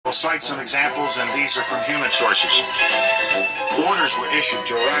I'll cite some examples, and these are from human sources. Orders were issued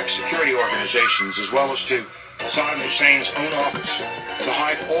to Iraq security organizations as well as to Saddam Hussein's own office to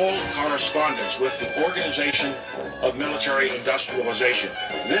hide all correspondence with the Organization of Military Industrialization.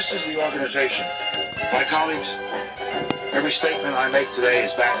 This is the organization. My colleagues, every statement I make today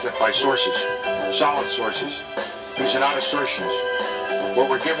is backed up by sources, solid sources. These are not assertions. What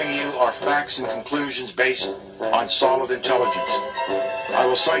we're giving you are facts and conclusions based on solid intelligence. I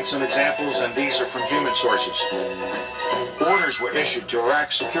will cite some examples, and these are from human sources. Orders were issued to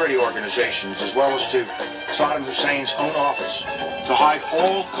Iraq security organizations as well as to Saddam Hussein's own office to hide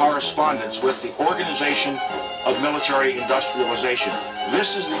all correspondence with the Organization of Military Industrialization.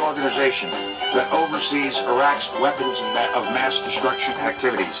 This is the organization that oversees Iraq's weapons of mass destruction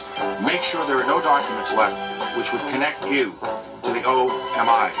activities. Make sure there are no documents left which would connect you to the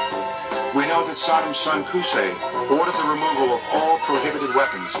OMI. We know that Saddam's son Qusay ordered the removal of all prohibited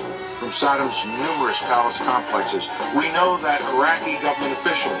weapons from Saddam's numerous palace complexes. We know that Iraqi government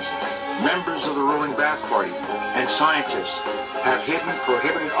officials, members of the ruling Ba'ath Party, and scientists have hidden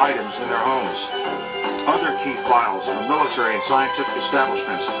prohibited items in their homes. Other key files from military and scientific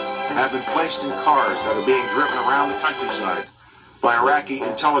establishments have been placed in cars that are being driven around the countryside by Iraqi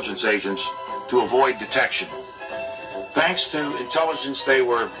intelligence agents to avoid detection. Thanks to intelligence they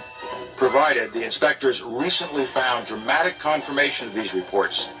were provided, the inspectors recently found dramatic confirmation of these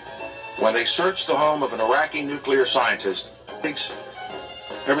reports when they searched the home of an Iraqi nuclear scientist.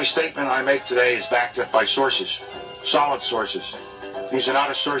 Every statement I make today is backed up by sources, solid sources. These are not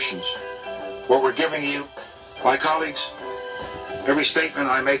assertions. What we're giving you, my colleagues, every statement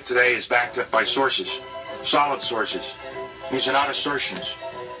I make today is backed up by sources, solid sources. These are not assertions.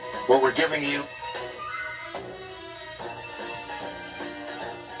 What we're giving you,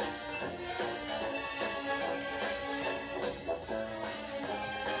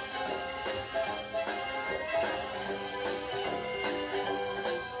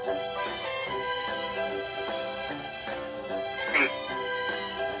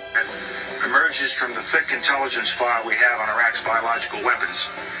 emerges from the thick intelligence file we have on Iraq's biological weapons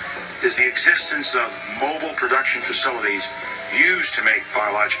is the existence of mobile production facilities used to make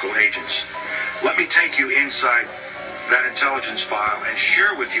biological agents. Let me take you inside that intelligence file and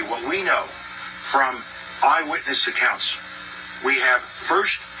share with you what we know from eyewitness accounts. We have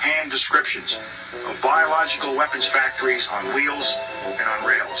first-hand descriptions of biological weapons factories on wheels and on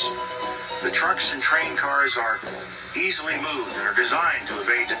rails. The trucks and train cars are easily moved and are designed to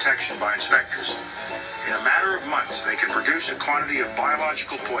evade detection by inspectors. In a matter of months, they can produce a quantity of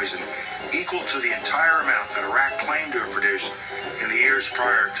biological poison equal to the entire amount that Iraq claimed to have produced in the years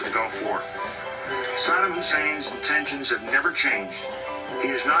prior to the Gulf War. Saddam Hussein's intentions have never changed. He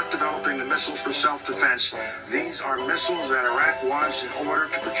is not developing the missiles for self-defense. These are missiles that Iraq wants in order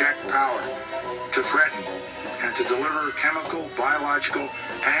to project power, to threaten, and to deliver chemical, biological,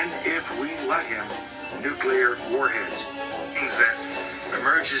 and, if we let him, nuclear warheads. Things that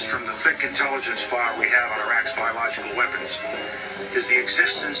emerges from the thick intelligence file we have on Iraq's biological weapons is the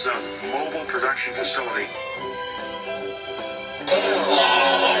existence of mobile production facility.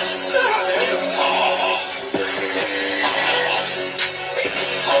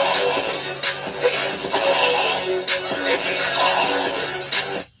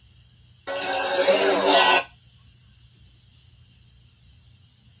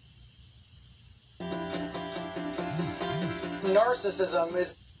 Narcissism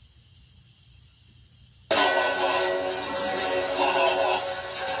is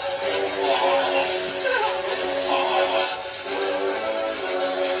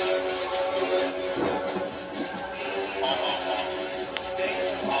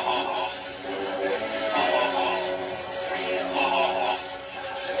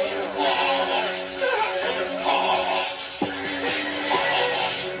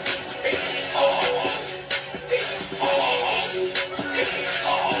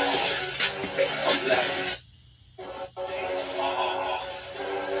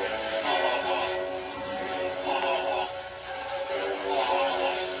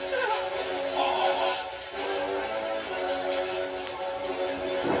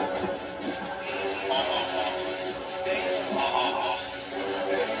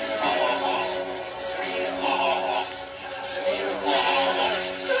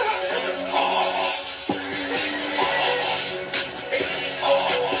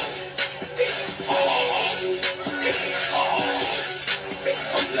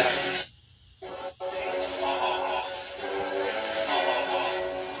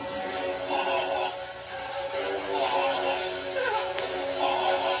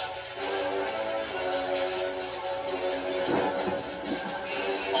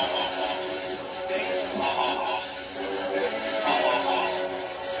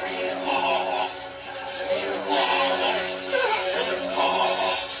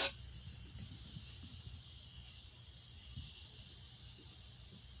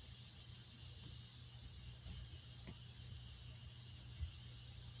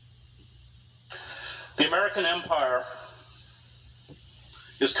American empire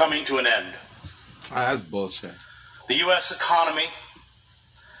is coming to an end. That's bullshit. The U.S. economy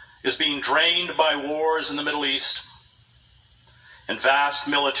is being drained by wars in the Middle East and vast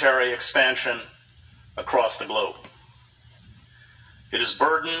military expansion across the globe. It is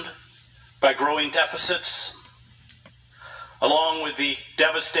burdened by growing deficits, along with the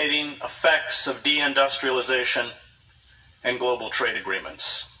devastating effects of deindustrialization and global trade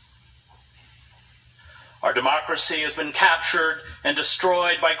agreements. Our democracy has been captured and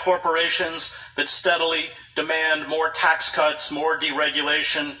destroyed by corporations that steadily demand more tax cuts, more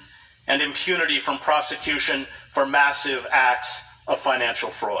deregulation, and impunity from prosecution for massive acts of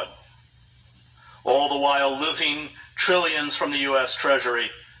financial fraud, all the while looting trillions from the U.S. Treasury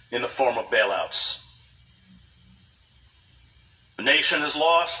in the form of bailouts. The nation has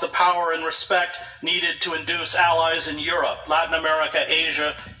lost the power and respect needed to induce allies in Europe, Latin America,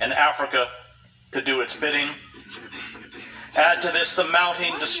 Asia, and Africa to do its bidding. Add to this the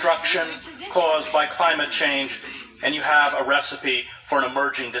mounting destruction caused by climate change, and you have a recipe for an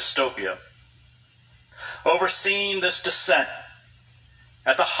emerging dystopia. Overseeing this descent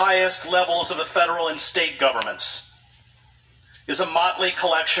at the highest levels of the federal and state governments is a motley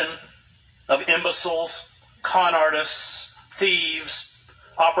collection of imbeciles, con artists, thieves,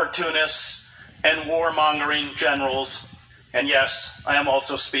 opportunists, and warmongering generals. And yes, I am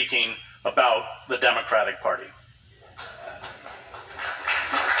also speaking about the Democratic Party.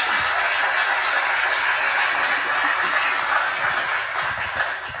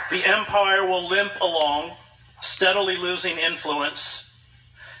 The empire will limp along, steadily losing influence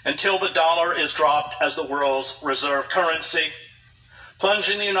until the dollar is dropped as the world's reserve currency,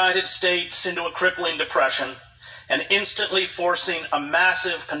 plunging the United States into a crippling depression and instantly forcing a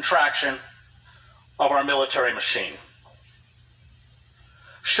massive contraction of our military machine.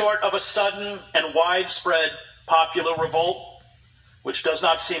 Short of a sudden and widespread popular revolt, which does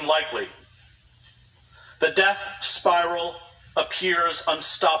not seem likely, the death spiral appears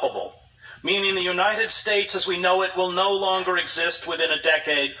unstoppable, meaning the United States as we know it will no longer exist within a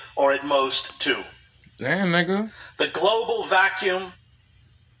decade or at most two. Damn, nigga. The global vacuum.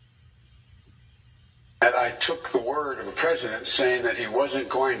 That I took the word of a president saying that he wasn't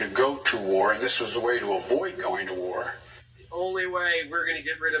going to go to war, and this was the way to avoid going to war. The only way we're going to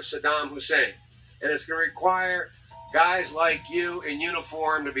get rid of Saddam Hussein, and it's going to require guys like you in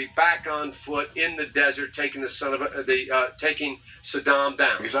uniform to be back on foot in the desert, taking taking Saddam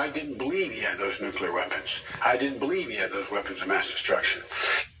down. Because I didn't believe he had those nuclear weapons. I didn't believe he had those weapons of mass destruction.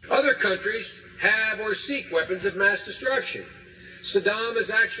 Other countries have or seek weapons of mass destruction. Saddam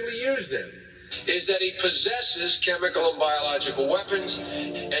has actually used them. Is that he possesses chemical and biological weapons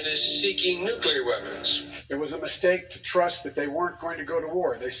and is seeking nuclear weapons. It was a mistake to trust that they weren't going to go to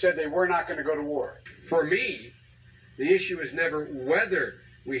war. They said they were not going to go to war. For me, the issue is never whether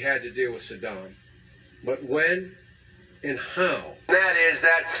we had to deal with Saddam, but when and how. That is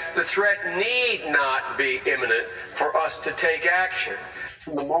that the threat need not be imminent for us to take action.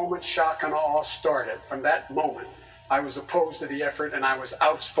 From the moment shock and awe started, from that moment, I was opposed to the effort and I was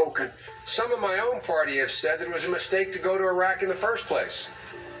outspoken. Some of my own party have said that it was a mistake to go to Iraq in the first place.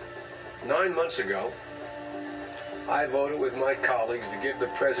 9 months ago, I voted with my colleagues to give the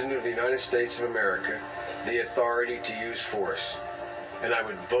President of the United States of America the authority to use force. And I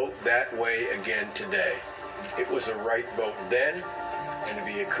would vote that way again today. It was a right vote then, and to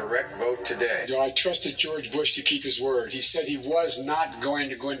be a correct vote today. I trusted George Bush to keep his word. He said he was not going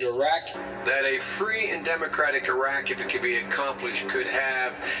to go into Iraq. That a free and democratic Iraq, if it could be accomplished, could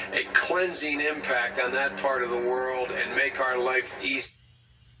have a cleansing impact on that part of the world and make our life easy.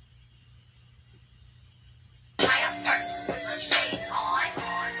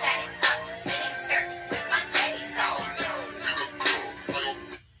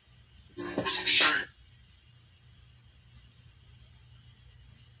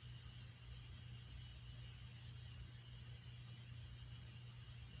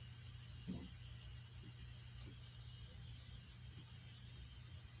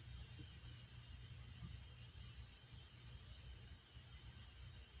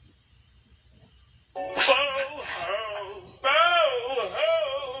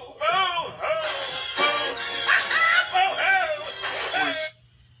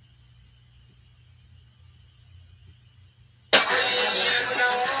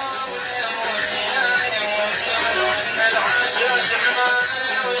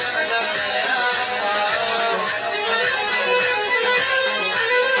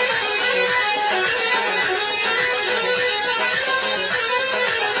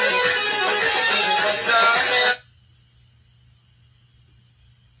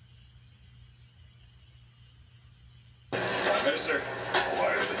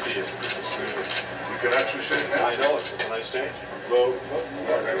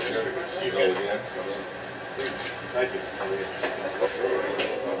 See you again. Thank you.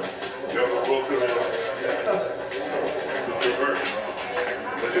 You have a book the reverse.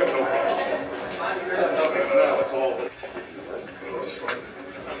 But you have no problem. No, it's all.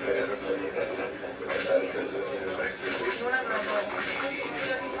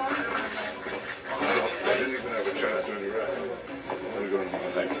 I didn't even have a chance to interact. I'm going to go to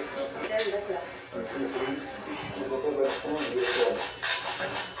thank you. Thank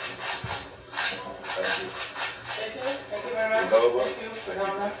you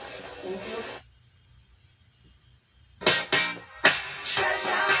very much. Thank you.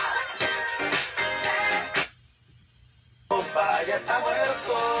 Compa ya está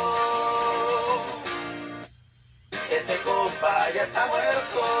muerto. Ese compa ya está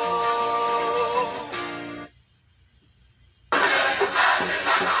muerto.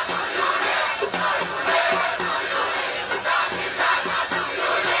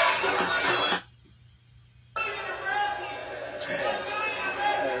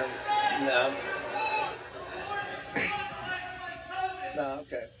 No. No,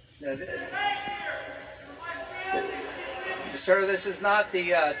 okay. Sir, this is not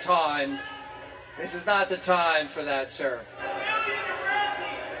the time. This is not the time for that, sir.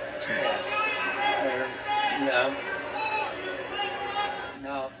 Yes. No.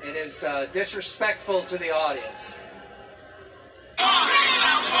 No, it is disrespectful to the audience.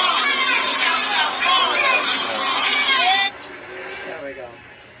 There we go.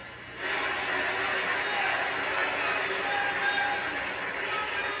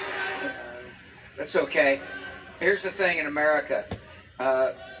 That's okay. Here's the thing in America.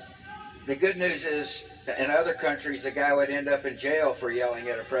 The good news is, in other countries, the guy would end up in jail for yelling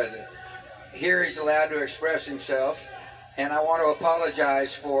at a president. Here he's allowed to express himself, and I want to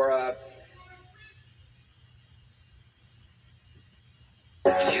apologize for...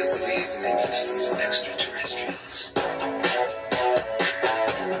 You believe in the existence of extraterrestrials.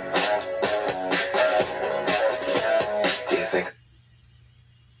 Do you think?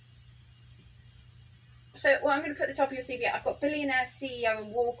 So, well, I'm going to put the top of your CV. I've got billionaire, CEO,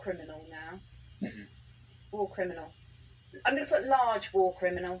 and war criminal now. Mm-hmm. War criminal. I'm going to put large war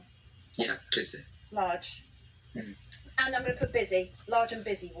criminal. Yeah, please do. Large. Mm-hmm. And I'm going to put busy. Large and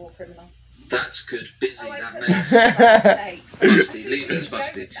busy war criminal. That's good. Busy, that put makes... Busty, leave it as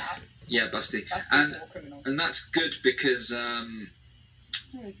Busty. Yeah, Busty. And that's good because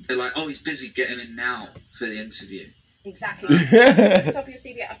they're like, oh, he's busy, get him in now for the interview. Exactly. At the top of your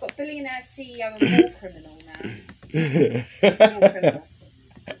CV, I've got billionaire, CEO, and war criminal now. War criminal.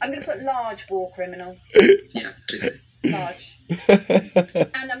 I'm going to put large war criminal. Yeah, please. Large.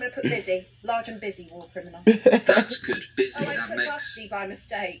 And I'm going to put busy. Large and busy war criminal. That's good. Busy, I that put makes... Busty by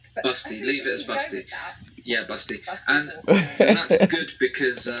mistake. But Busty, leave it as Busty. Yeah, Busty. Busty and that's good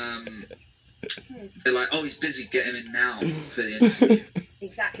because they're like, oh, he's busy, get him in now for the interview.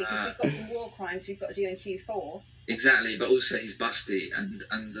 Exactly, because we've got some war crimes we've got to do in Q4. Exactly, but also he's busty, and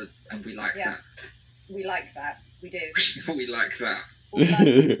we like that. We like that. We do. We like that. So,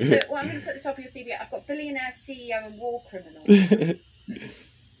 well, I'm going to put the top of your CV. I've got billionaire, CEO, and war criminal.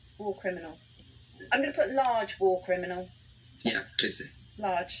 War criminal. I'm going to put large war criminal. Yeah, please do.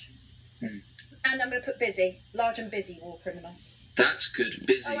 Large. Mm. And I'm going to put busy. Large and busy war criminal. That's good.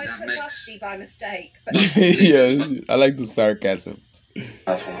 Busy, I that put makes... Busty by mistake. But Yeah, I like the sarcasm.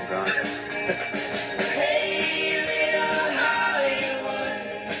 That's one guy. Hey, little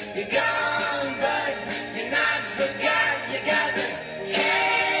Hollywood, you're gone, but you're not forgot. You got the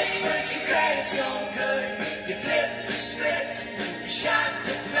cash, but your credit's no good. You flipped the script, you shot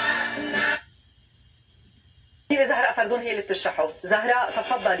the plot, and now... زهراء فردون هي اللي بتشرحه. زهراء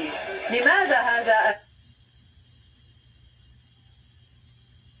تفضلي. لماذا هذا؟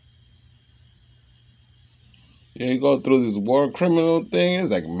 Yeah, you go through this war criminal thing. It's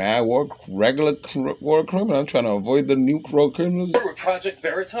like mad regular war criminal. I'm trying to avoid the new war criminals. Project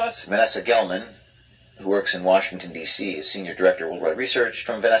Veritas? Vanessa Gelman, who works in Washington, D.C., is Senior Director of Worldwide Research.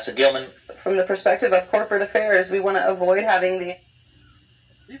 From Vanessa Gelman. From the perspective of corporate affairs, we want to avoid having the...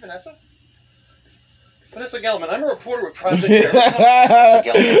 Are you Vanessa? Vanessa Gelman, I'm a reporter with Project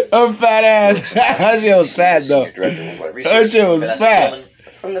Veritas. I'm fat ass. That shit was fat, though. That shit was fat.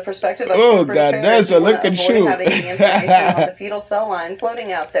 From the perspective of corporate affairs, we want to avoid having the information on the fetal cell lines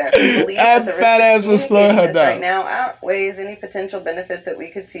floating out there. We believe that the risk of communicating this right now outweighs any potential benefit that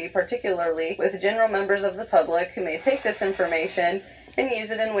we could see, particularly with general members of the public who may take this information and use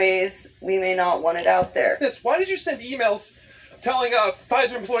it in ways we may not want it out there. Why did you send emails telling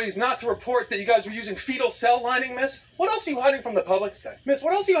Pfizer employees not to report that you guys were using fetal cell lining, miss? What else are you hiding from the public? Miss,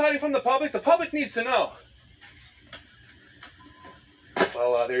 what else are you hiding from the public? The public needs to know.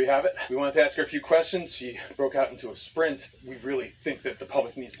 Well, there you have it. We wanted to ask her a few questions. She broke out into a sprint. We really think that the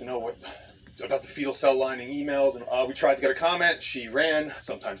public needs to know about the fetal cell lining emails. And we tried to get a comment. She ran.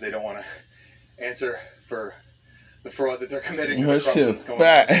 Sometimes they don't want to answer for the fraud that they're committing. Her the shit that's going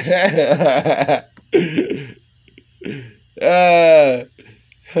fat.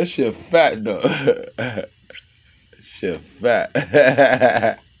 Her shit fat though. Shit fat.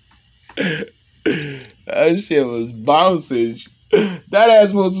 That shit was bouncing. That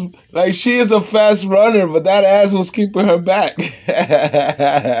ass was like, she is a fast runner, but that ass was keeping her back.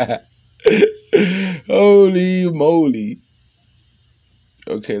 Holy moly.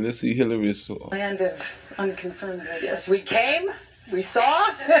 Okay, let's see Hillary's song. Land of unconfirmed. Yes, we came, we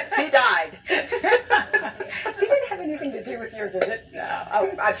saw, he died. Did it have anything to do with your visit? No,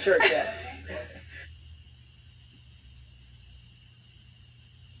 oh, I'm sure it did.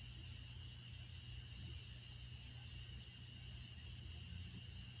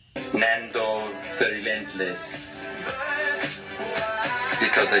 Nando the relentless,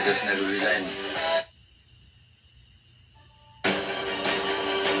 because I just never relent.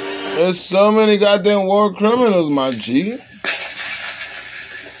 There's so many goddamn war criminals, my G.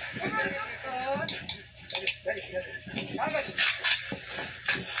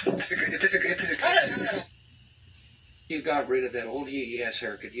 You got rid of that old EES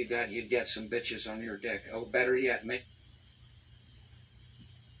haircut you'd get some bitches on your dick. Oh, better yet, make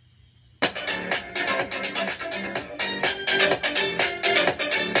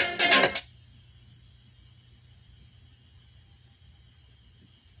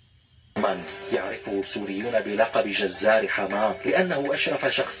من يعرفه السوريون بلقب جزار حمام لأنه أشرف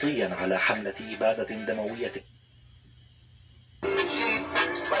شخصيا على حملة إبادة دموية.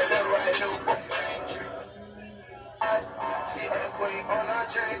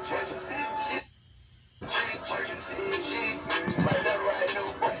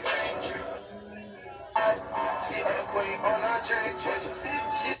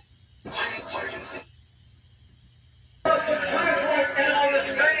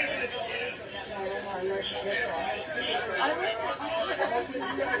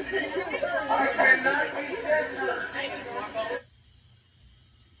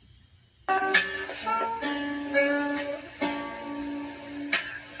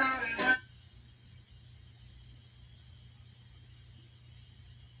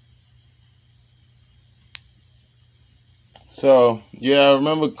 So yeah, I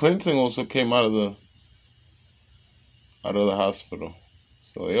remember Clinton also came out of the hospital.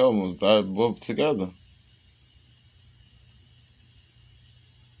 So they almost died both together.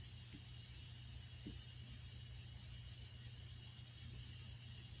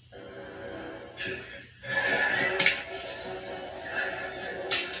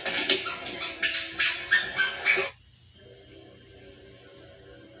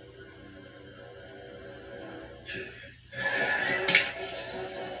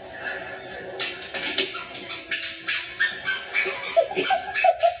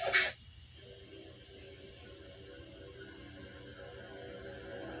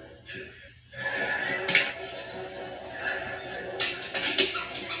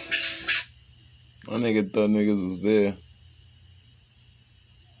 My nigga thought niggas was there.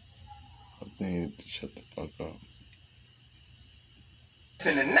 I think he need to shut the fuck up.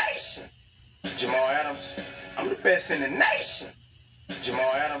 In the nation, Jamal Adams, I'm the best in the nation.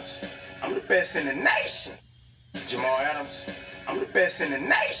 Jamal Adams, I'm the best in the nation. Jamal Adams, I'm the best in the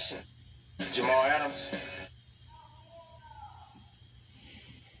nation. Jamal Adams,